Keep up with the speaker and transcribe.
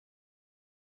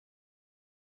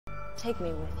Take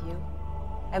me with you.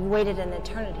 I've waited an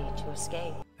eternity to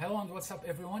escape. Hello and what's up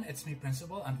everyone, it's me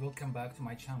Principal and welcome back to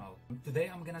my channel. Today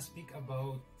I'm gonna speak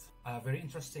about a very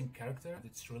interesting character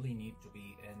that's really neat to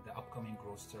be in the upcoming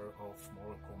roster of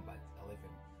Mortal Kombat 11.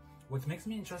 What makes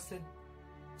me interested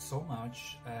so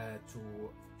much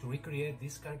to recreate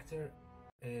this character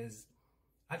is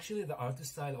actually the art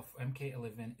style of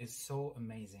MK11 is so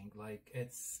amazing. Like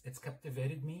it's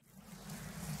captivated me.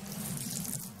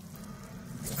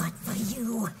 But for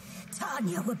you,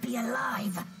 Tanya would be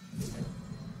alive.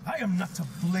 I am not to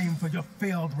blame for your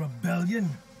failed rebellion.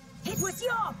 It was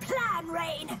your plan,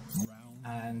 Rain.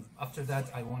 And after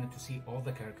that, I wanted to see all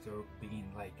the characters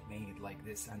being like made like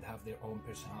this and have their own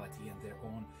personality and their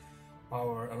own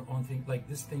power or own thing. Like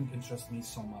this thing interests me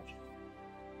so much.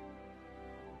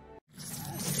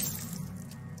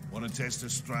 Want to taste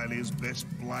Australia's best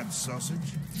blood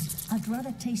sausage? I'd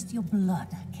rather taste your blood,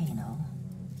 Kano.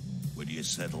 Would you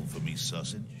settle for me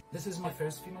sausage? This is my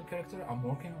first female character I'm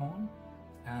working on,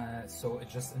 so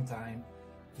it's just in time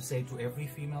to say to every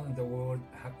female in the world,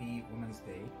 Happy Women's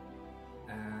Day,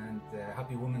 and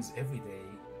Happy Women's Every Day,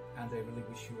 and I really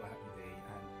wish you a happy day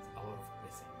and a lot of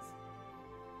blessings.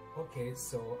 Okay,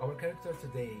 so our character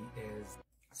today is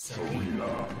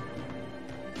Sareena.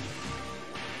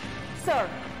 Sir!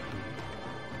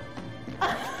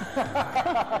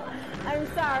 I'm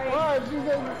sorry. Oh, she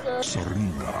doesn't say.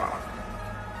 Sareena.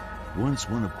 Once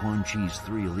one of Quan Chi's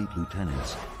 3 elite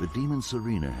lieutenants, the demon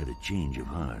Sareena had a change of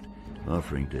heart,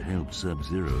 offering to help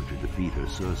Sub-Zero to defeat her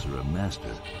sorcerer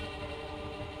master.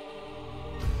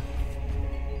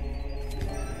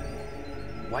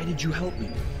 Why did you help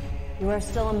me? You are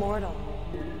still immortal.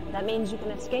 That means you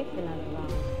can escape the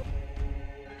Netherrealm.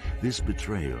 This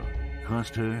betrayal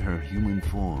cost her her human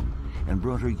form and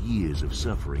brought her years of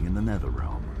suffering in the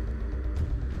Netherrealm.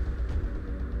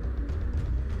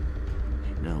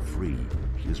 Now free,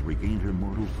 she has regained her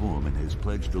mortal form and has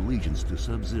pledged allegiance to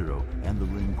Sub-Zero and the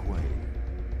Lin Kuei.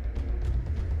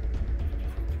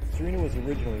 Sareena was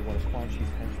originally one of Quan Chi's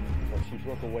henchmen, but she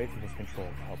broke away from his control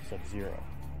to help Sub-Zero.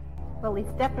 Well,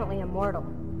 he's definitely immortal.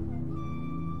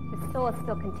 His soul is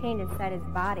still contained inside his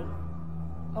body.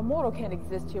 A mortal can't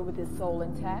exist here with his soul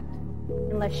intact.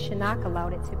 Unless Shinnok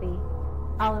allowed it to be.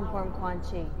 I'll inform Quan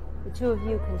Chi. The two of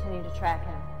you continue to track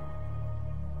him.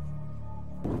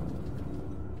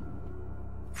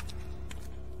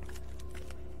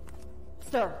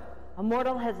 Sir, a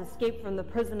mortal has escaped from the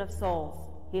prison of souls.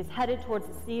 He is headed towards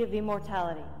the Sea of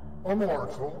Immortality.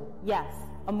 Immortal? Yes,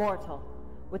 immortal.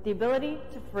 With the ability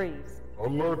to freeze.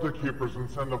 Alert the keepers and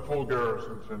send a full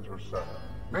garrison to intercept.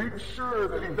 Make sure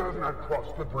that he does not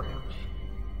cross the bridge.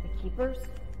 The keepers?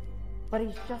 But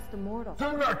he's just immortal.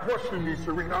 Do not question me,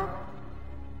 Sareena.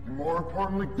 And more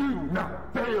importantly, do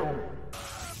not fail me.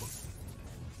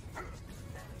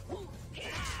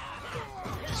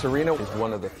 Sareena is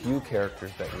one of the few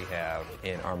characters that we have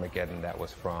in Armageddon that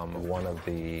was from one of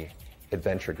the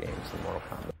adventure games in Mortal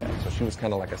Kombat. So she was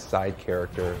kind of like a side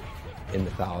character in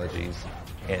mythologies,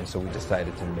 and so we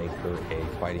decided to make her a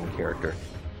fighting character.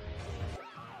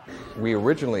 We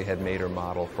originally had made her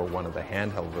model for one of the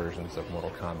handheld versions of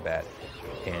Mortal Kombat,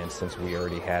 and since we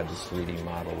already had this 3D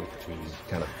model, we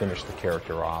kind of finished the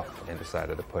character off and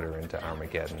decided to put her into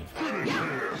Armageddon.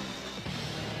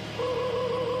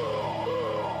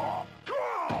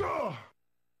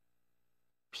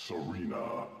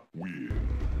 Sareena, win.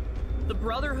 The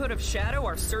Brotherhood of Shadow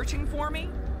are searching for me?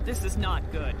 This is not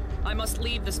good. I must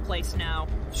leave this place now.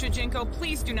 Shujinko,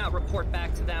 please do not report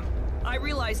back to them. I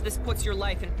realize this puts your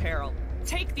life in peril.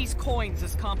 Take these coins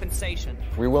as compensation.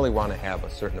 We really want to have a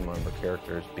certain amount of our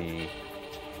characters be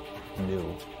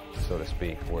new, so to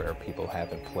speak, where people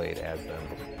haven't played as them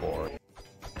before.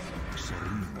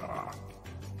 Sareena.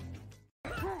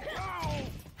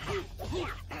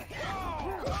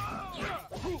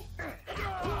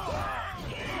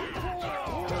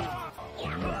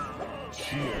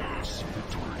 Cheers,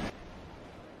 victory.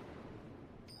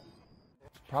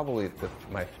 Probably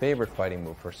my favorite fighting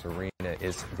move for Sareena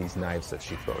is these knives that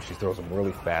she throws. She throws them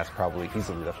really fast, probably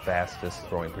easily the fastest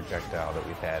throwing projectile that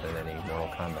we've had in any Mortal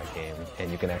Kombat game.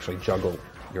 And you can actually juggle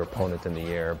your opponent in the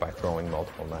air by throwing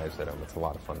multiple knives at him. It's a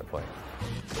lot of fun to play.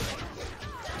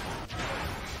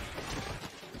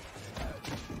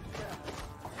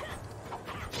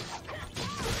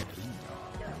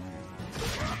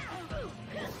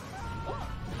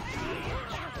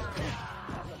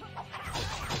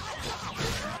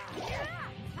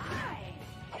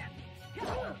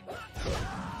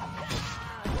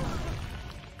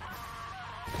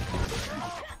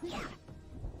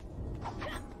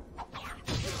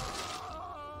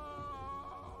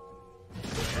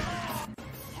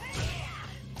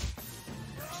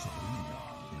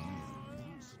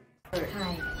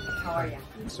 Hi, how are you?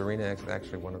 Sareena is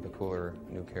actually one of the cooler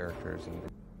new characters.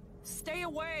 Stay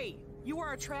away! You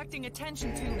are attracting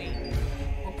attention to me.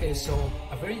 Okay, so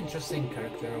a very interesting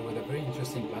character with a very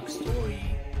interesting backstory.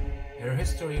 Her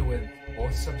history with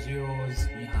both Sub-Zeros,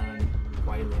 Mihan,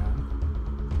 Kuai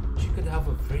Liang. She could have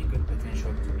a very good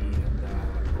potential to be in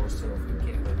the roster of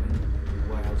MK11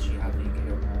 while she having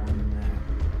her own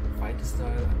fight style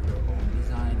and her own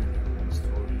design and her own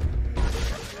story.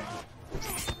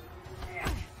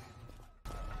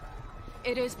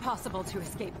 It is possible to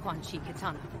escape Quan Chi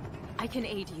Katana. I can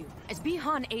aid you, as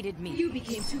Bihan aided me. You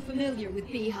became too familiar with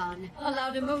Bihan,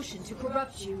 allowed emotion to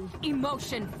corrupt you.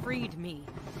 Emotion freed me.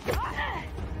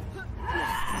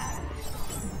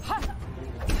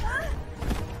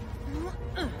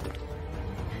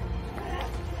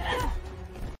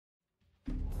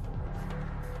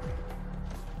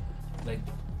 Like,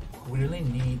 we really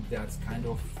need that kind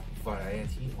of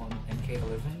variety on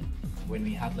MK11 when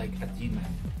we had like a demon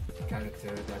character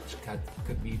that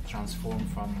could be transformed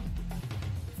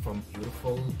from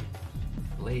beautiful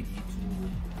lady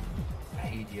to a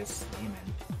hideous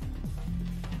demon.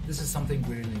 This is something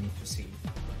we really need to see.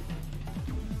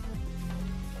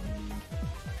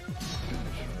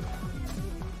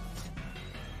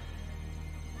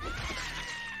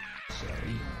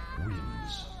 Sareena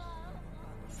wins.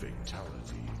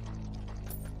 Fatality.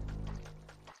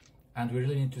 And we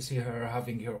really need to see her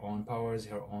having her own powers,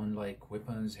 her own like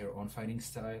weapons, her own fighting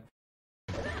style.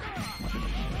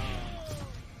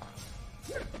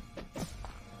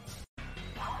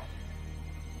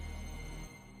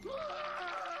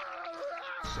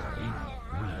 Sareena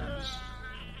wins.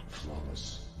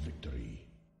 Flawless victory.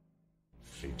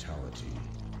 Fatality.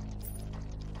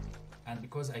 And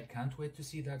because I can't wait to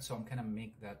see that, so I'm gonna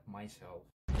make that myself.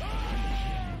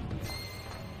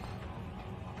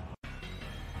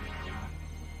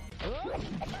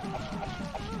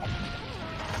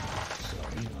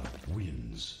 Sareena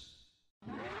wins.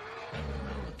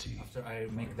 After I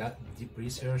make that deep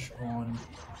research on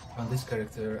this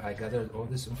character, I gathered all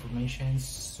this information,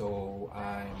 so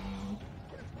I'm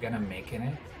gonna make it,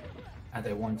 and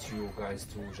I want you guys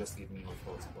to just give me your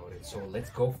thoughts about it. So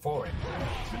let's go for it.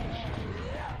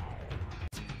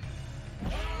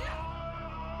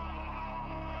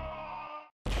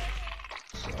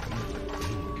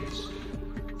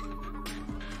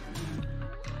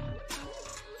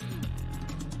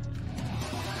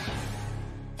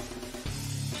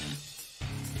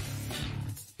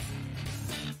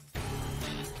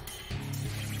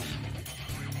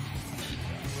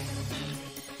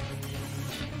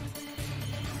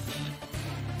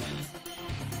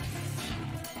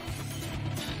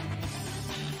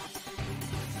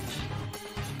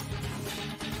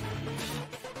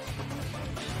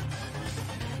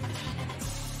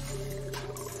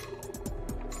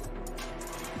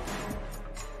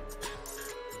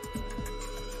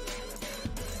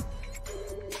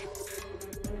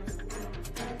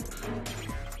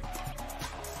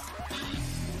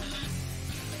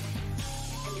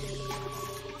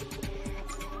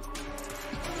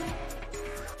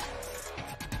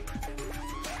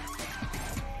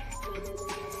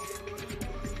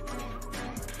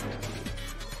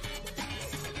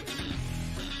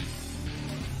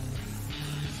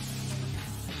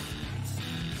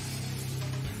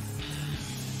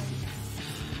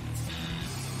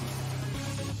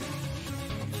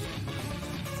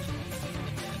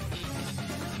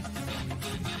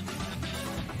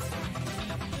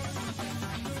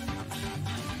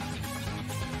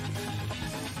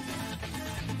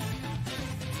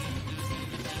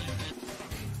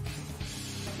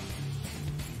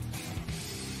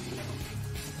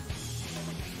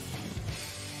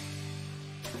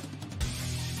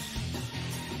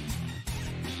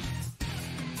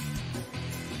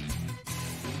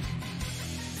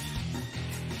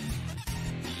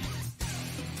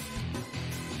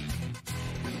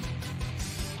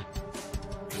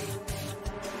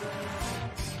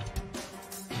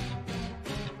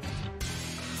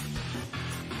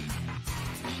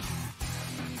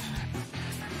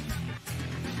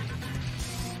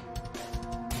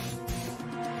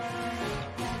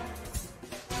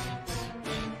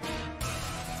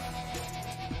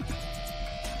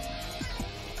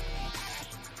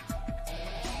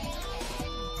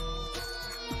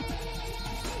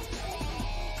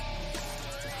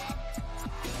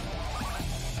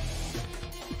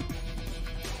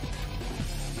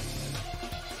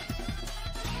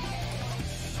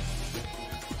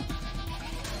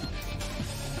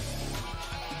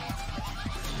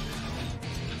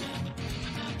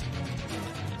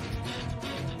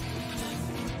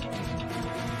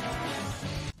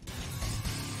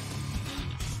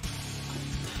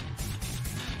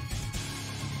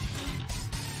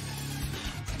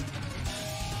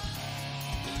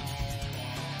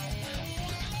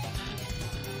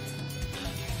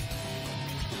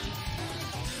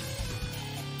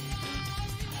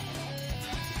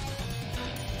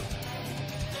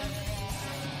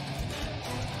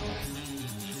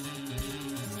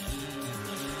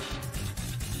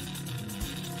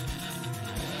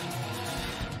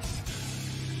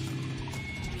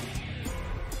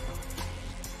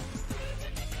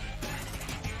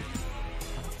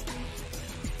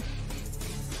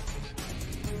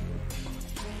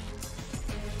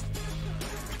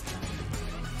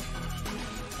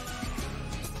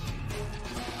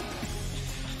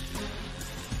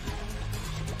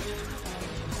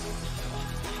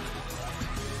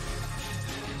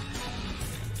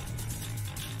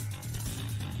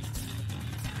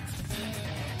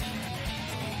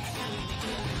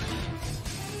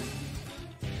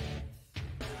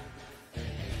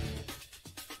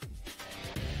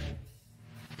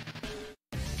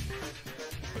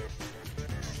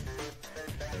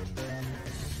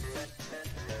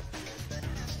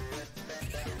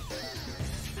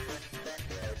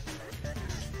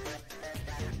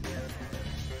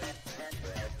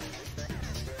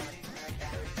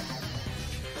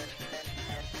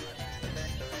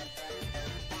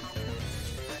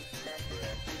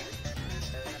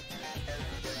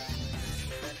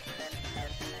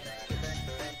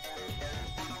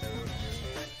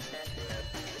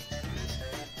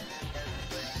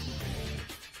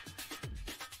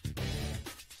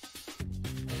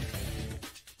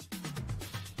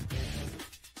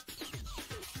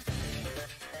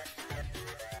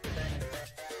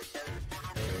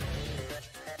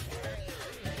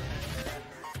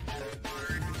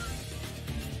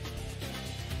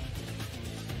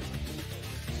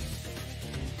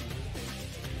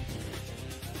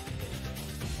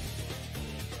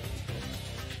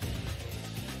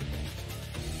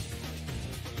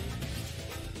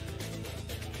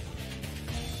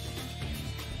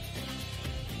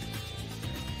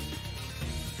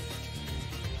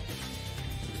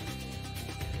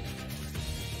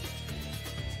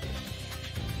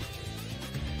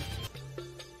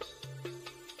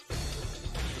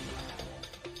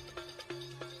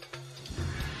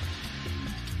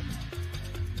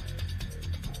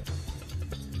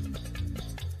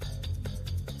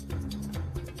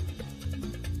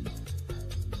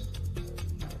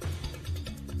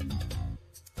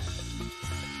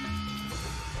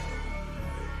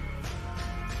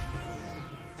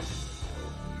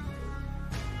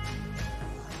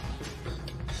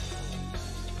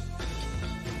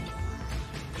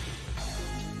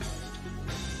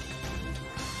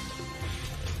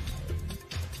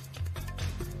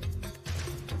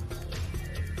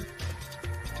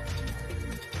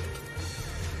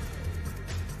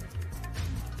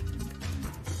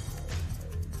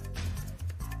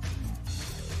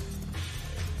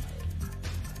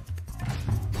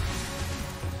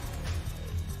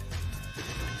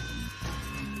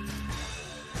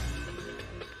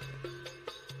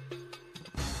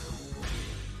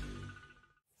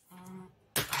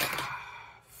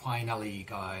 Finally,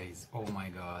 guys. Oh my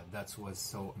god, that was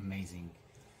so amazing.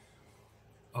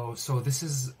 Oh, so this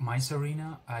is my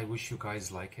Sareena. I wish you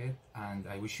guys like it, and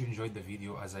I wish you enjoyed the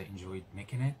video as I enjoyed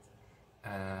making it.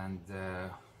 And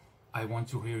I want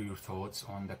to hear your thoughts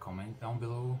on the comment down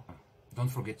below. Don't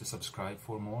forget to subscribe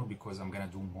for more, because I'm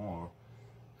gonna do more.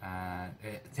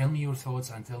 Tell me your thoughts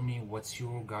and tell me what's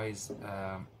your guys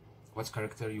what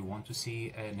character you want to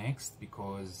see next,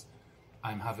 because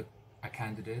I'm having a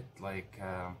candidate, like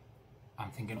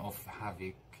I'm thinking of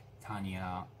Havoc,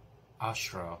 Tanya,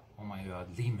 Ashra, oh my god,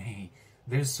 Lee May.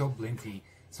 There's so plenty.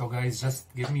 So guys,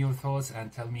 just give me your thoughts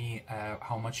and tell me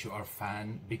how much you are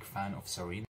big fan of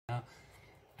Sareena,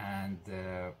 and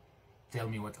tell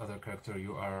me what other character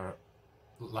you are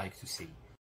like to see.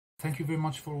 Thank you very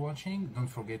much for watching.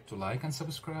 Don't forget to like and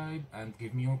subscribe and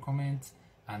give me your comment.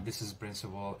 And this is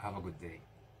Principal. Have a good day.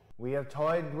 We have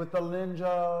toyed with the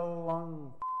ninja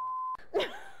long.